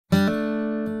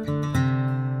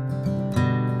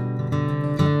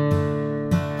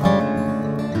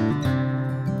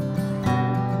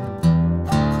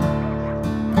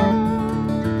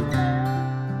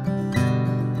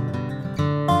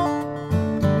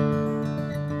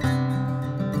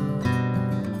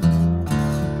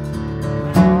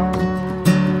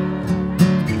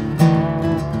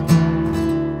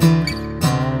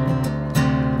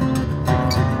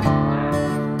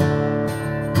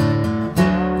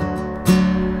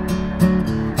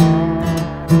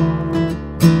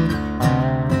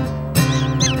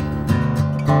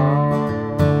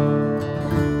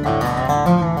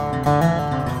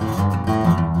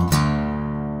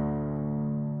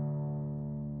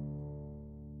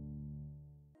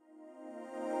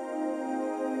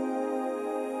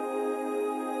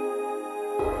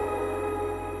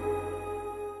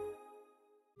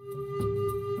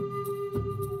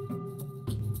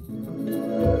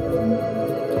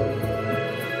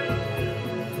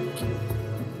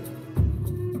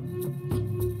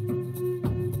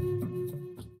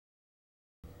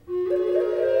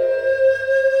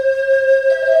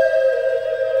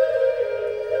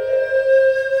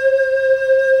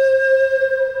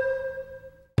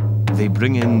They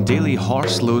bring in daily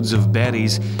horse loads of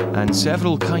berries and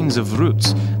several kinds of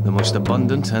roots, the most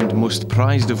abundant and most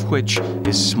prized of which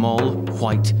is small,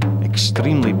 white,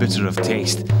 extremely bitter of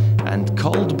taste, and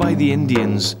called by the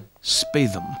Indians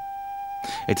spathum.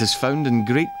 It is found in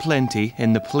great plenty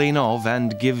in the plain of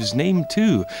and gives name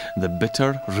to the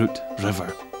Bitterroot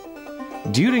River.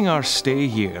 During our stay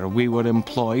here, we were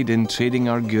employed in trading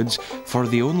our goods for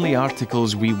the only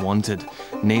articles we wanted,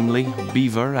 namely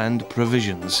beaver and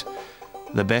provisions.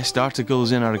 The best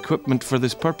articles in our equipment for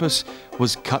this purpose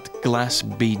was cut glass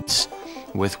beads,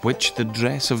 with which the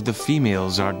dress of the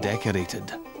females are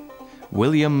decorated.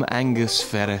 William Angus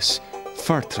Ferris,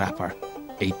 Fur Trapper,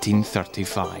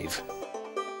 1835.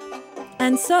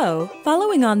 And so,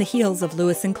 following on the heels of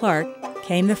Lewis and Clark,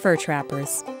 came the fur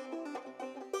trappers.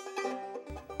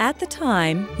 At the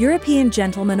time, European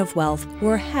gentlemen of wealth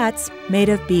wore hats made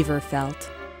of beaver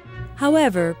felt.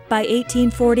 However, by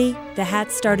 1840, the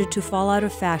hats started to fall out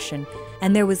of fashion,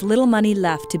 and there was little money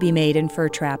left to be made in fur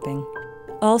trapping.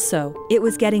 Also, it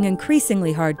was getting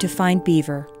increasingly hard to find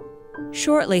beaver.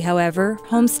 Shortly, however,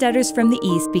 homesteaders from the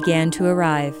east began to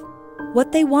arrive.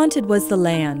 What they wanted was the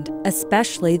land,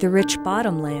 especially the rich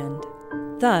bottomland.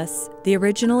 Thus, the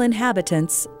original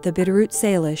inhabitants, the Bitterroot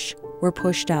Salish, were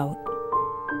pushed out.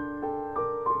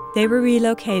 They were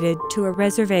relocated to a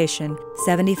reservation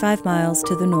 75 miles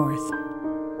to the north.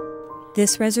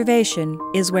 This reservation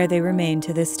is where they remain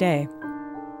to this day.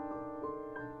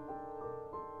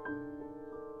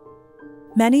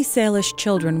 Many Salish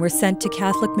children were sent to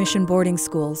Catholic mission boarding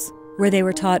schools, where they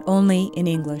were taught only in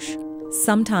English.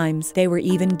 Sometimes they were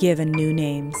even given new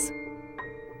names.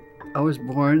 I was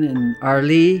born in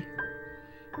Arlee,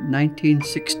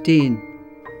 1916.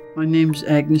 My name's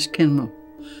Agnes Kenmille.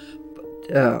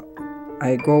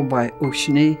 I go by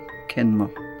Oshanee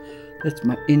Kenmille. That's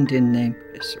my Indian name,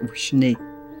 is Oshanee.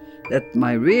 That's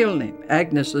my real name.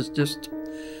 Agnes is just,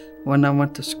 when I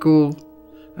went to school,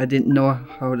 I didn't know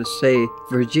how to say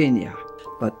Virginia,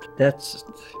 but that's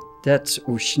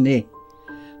Oshanee.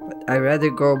 But I rather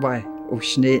go by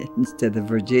Oshanee instead of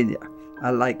Virginia.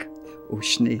 I like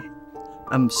Oshanee.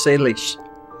 I'm Salish.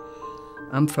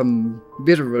 I'm from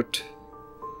Bitterroot.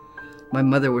 My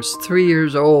mother was 3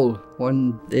 years old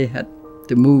when they had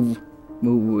to move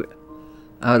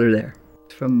out of there,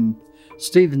 from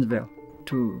Stevensville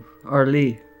to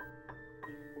Arlee.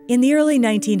 In the early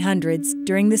 1900s,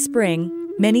 during the spring,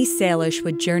 many Salish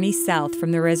would journey south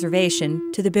from the reservation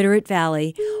to the Bitterroot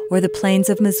Valley or the plains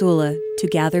of Missoula to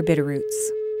gather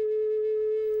bitterroots.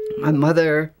 My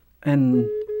mother and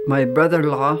my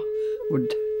brother-in-law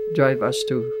would drive us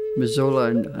to Missoula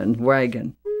and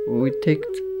wagon. We'd take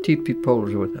teepee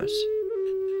poles with us.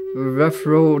 Rough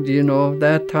road, you know,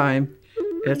 that time.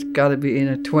 It's got to be in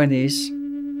the 20s.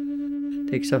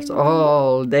 Takes us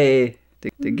all day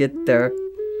to get there.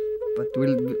 But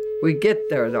we get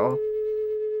there, though.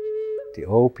 The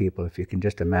old people, if you can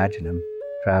just imagine them,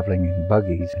 traveling in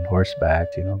buggies and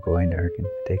horseback, you know, going there and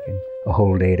taking a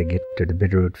whole day to get to the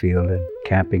Bitterroot field and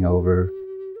camping over.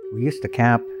 We used to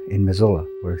camp in Missoula,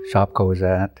 where Shopko was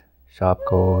at.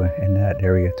 Shopko in that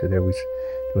area too. There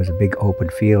was a big open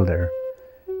field there.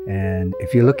 And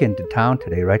if you look into town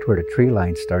today, right where the tree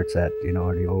line starts at, you know,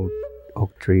 where the old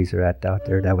oak trees are at out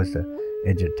there, that was the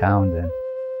edge of town then.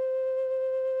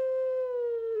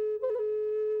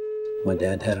 My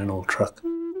dad had an old truck. He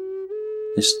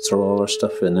used to throw all our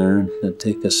stuff in there and it'd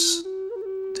take us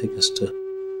to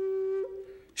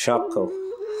Shopko.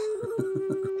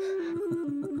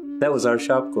 That was our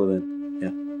Shopko then,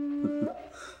 yeah.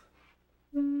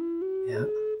 Yeah.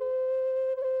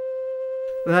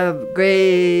 We have a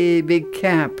great big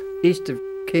camp east of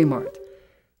Kmart.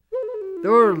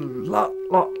 There were lots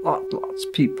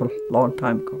of people a long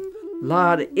time ago. A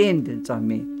lot of Indians, I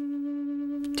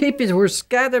mean. Teepees were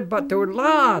scattered, but there were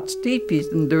lots of teepees,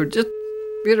 and they were just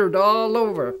bittered all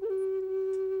over.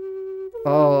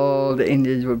 All the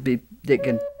Indians would be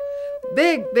digging.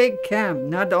 Big camp,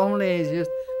 not only just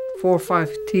 4 or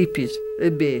 5 teepees.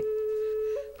 It'd be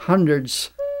hundreds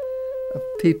of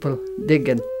people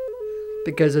digging,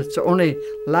 because it's only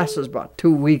lasts about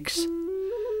 2 weeks.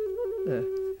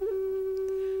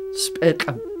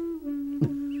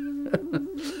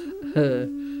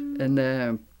 And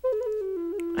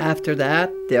after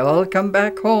that, they all come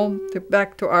back home,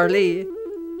 back to Arlee.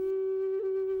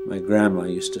 My grandma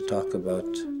used to talk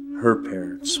about her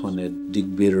parents when they'd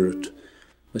dig Bitterroot,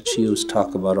 but she used to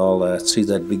talk about all that. See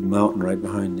that big mountain right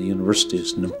behind the university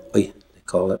is Nimoi, they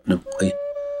call it Nimoi.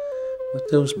 But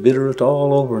there was Bitterroot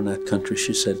all over in that country,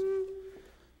 she said.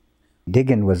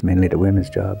 Digging was mainly the women's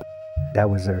job. That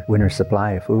was their winter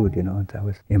supply of food, you know. That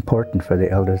was important for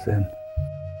the elders then.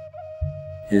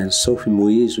 And Sophie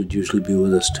Moise would usually be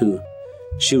with us too.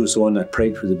 She was the one that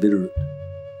prayed for the Bitterroot.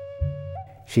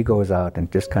 She goes out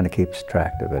and just kind of keeps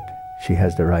track of it. She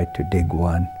has the right to dig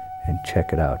one and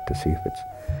check it out to see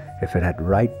if it had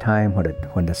right time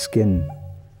when the skin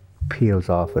peels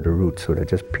off of the roots, so that it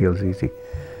just peels easy.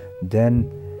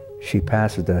 Then she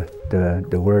passes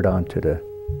the word on to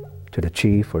the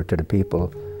chief or to the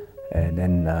people, and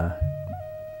then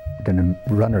the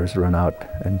runners run out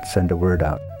and send the word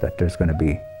out that there's going to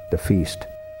be the feast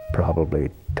probably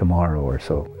tomorrow or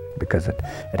so, because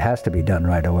it has to be done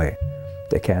right away.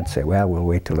 They can't say, well, we'll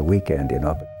wait till the weekend, you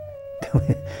know,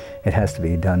 but it has to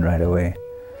be done right away.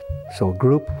 So a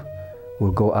group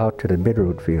will go out to the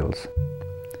Bitterroot fields,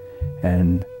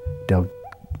 and they'll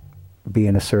be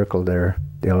in a circle there.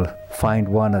 They'll find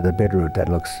one of the Bitterroot that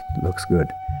looks good.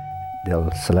 They'll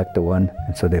select the one,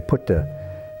 and so they put the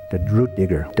root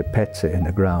digger, the pets in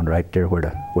the ground right there where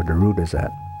the root is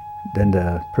at. Then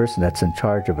the person that's in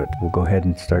charge of it will go ahead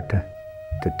and start to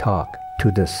talk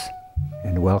to this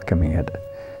and welcoming it.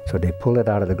 So they pull it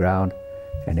out of the ground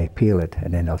and they peel it,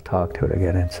 and then they'll talk to it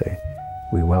again and say,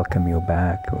 we welcome you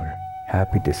back, we're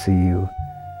happy to see you,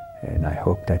 and I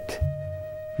hope that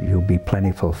you'll be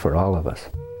plentiful for all of us.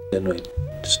 Then we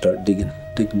start digging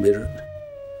Bitterroot.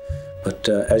 But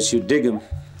as you dig them,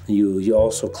 you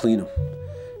also clean them,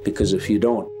 because if you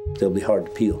don't, they'll be hard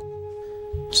to peel.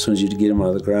 As soon as you get them out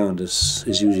of the ground is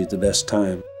usually the best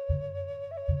time.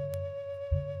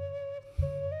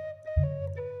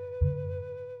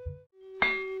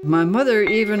 My mother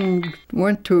even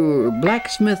went to a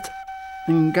blacksmith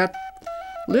and got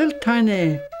a little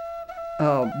tiny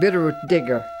Bitterroot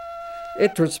digger.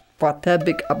 It was about that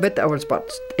big. I bet I was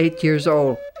about 8 years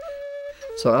old.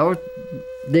 So I was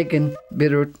digging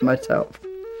Bitterroot myself.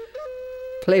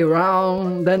 Play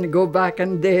around, then go back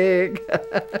and dig.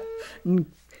 And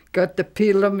got to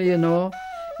peel them, you know.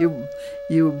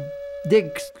 You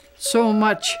dig so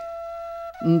much,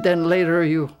 and then later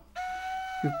you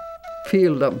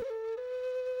peel them.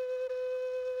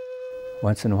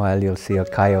 Once in a while you'll see a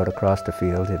coyote across the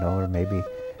field, you know, or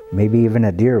maybe even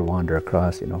a deer wander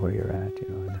across, you know, where you're at, you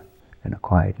know, in a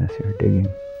quietness you're digging.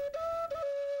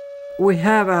 We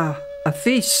have a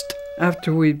feast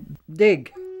after we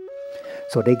dig.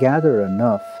 So they gather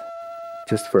enough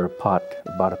just for a pot,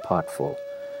 about a pot full,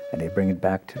 and they bring it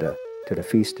back to the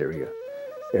feast area.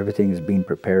 Everything is being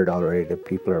prepared already, the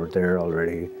people are there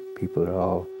already, people are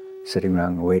all sitting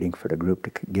around waiting for the group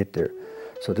to get there.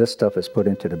 So this stuff is put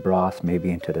into the broth, maybe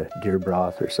into the deer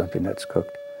broth or something that's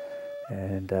cooked.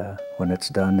 And when it's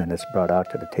done, then it's brought out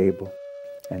to the table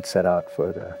and set out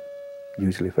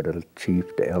usually for the chief,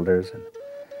 the elders,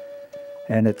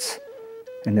 and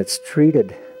it's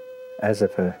treated as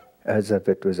if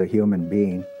it was a human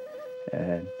being,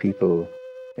 and people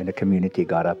in the community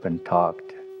got up and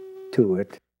talked to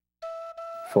it,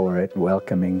 for it,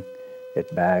 welcoming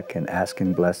it back and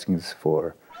asking blessings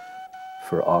for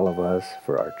all of us,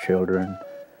 for our children,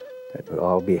 that we'll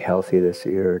all be healthy this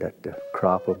year, that the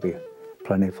crop will be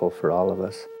plentiful for all of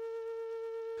us.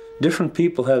 Different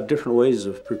people have different ways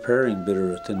of preparing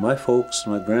Bitterroot, and my folks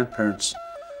and my grandparents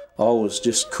always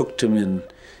just cooked them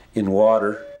in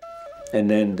water, and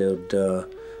then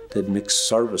they'd mix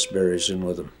sarvice berries in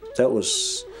with them. That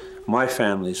was my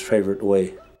family's favorite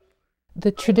way.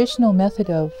 The traditional method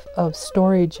of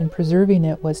storage and preserving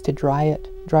it was to dry it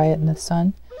in the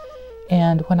sun.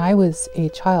 And when I was a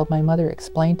child, my mother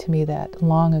explained to me that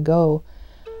long ago,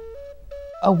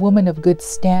 a woman of good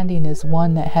standing is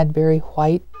one that had very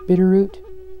white Bitterroot,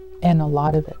 and a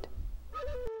lot of it.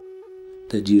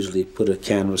 They'd usually put a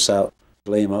canvas out,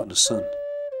 lay them out in the sun.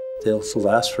 They'll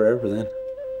last forever then.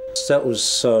 That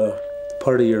was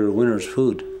part of your winter's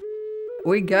food.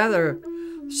 We gather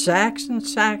sacks and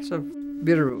sacks of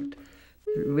Bitterroot.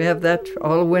 We have that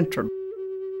all winter.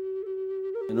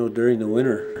 You know, during the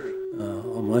winter,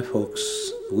 all my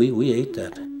folks, we ate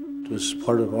that. It was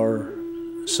part of our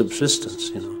subsistence,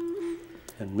 you know.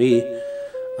 And me,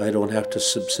 I don't have to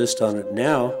subsist on it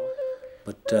now,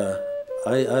 but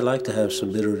I like to have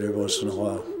some Bitterroot every once in a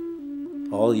while,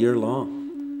 all year long.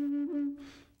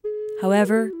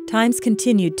 However, times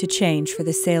continued to change for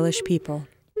the Salish people.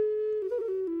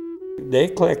 They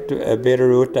collect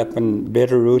Bitterroot up in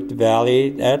Bitterroot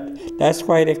Valley. That's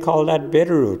why they call that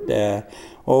Bitterroot.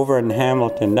 Over in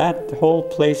Hamilton, that whole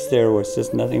place there was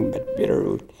just nothing but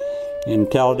Bitterroot.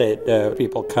 Until the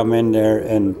people come in there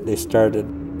and they started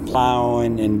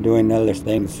plowing and doing other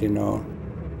things, you know.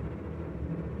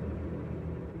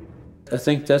 I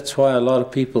think that's why a lot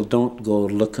of people don't go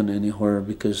looking anywhere,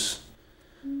 because,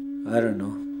 I don't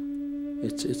know,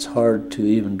 It's hard to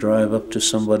even drive up to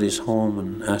somebody's home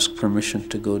and ask permission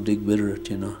to go dig Bitterroot,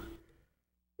 you know.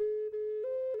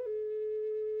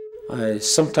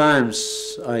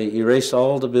 Sometimes I erase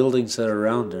all the buildings that are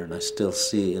around there, and I still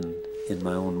see in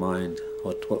my own mind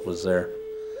what was there.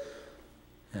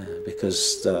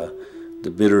 Because the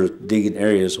Bitterroot digging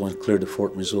areas went clear to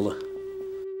Fort Missoula.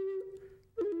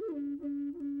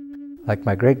 Like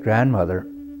my great-grandmother,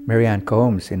 Mary Ann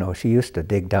Combs, you know, she used to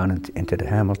dig down into the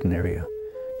Hamilton area.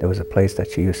 There was a place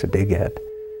that she used to dig at.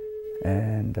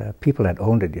 And people that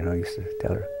owned it, you know, used to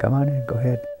tell her, come on in, go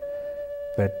ahead.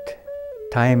 But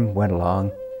time went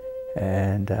along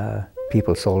and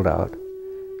people sold out.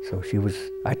 So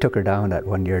I took her down that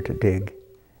one year to dig,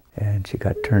 and she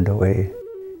got turned away.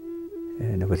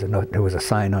 And there was a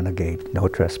sign on the gate, no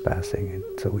trespassing. And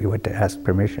so we went to ask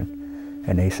permission,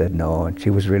 and they said no, and she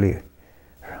was really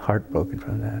heartbroken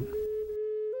from that.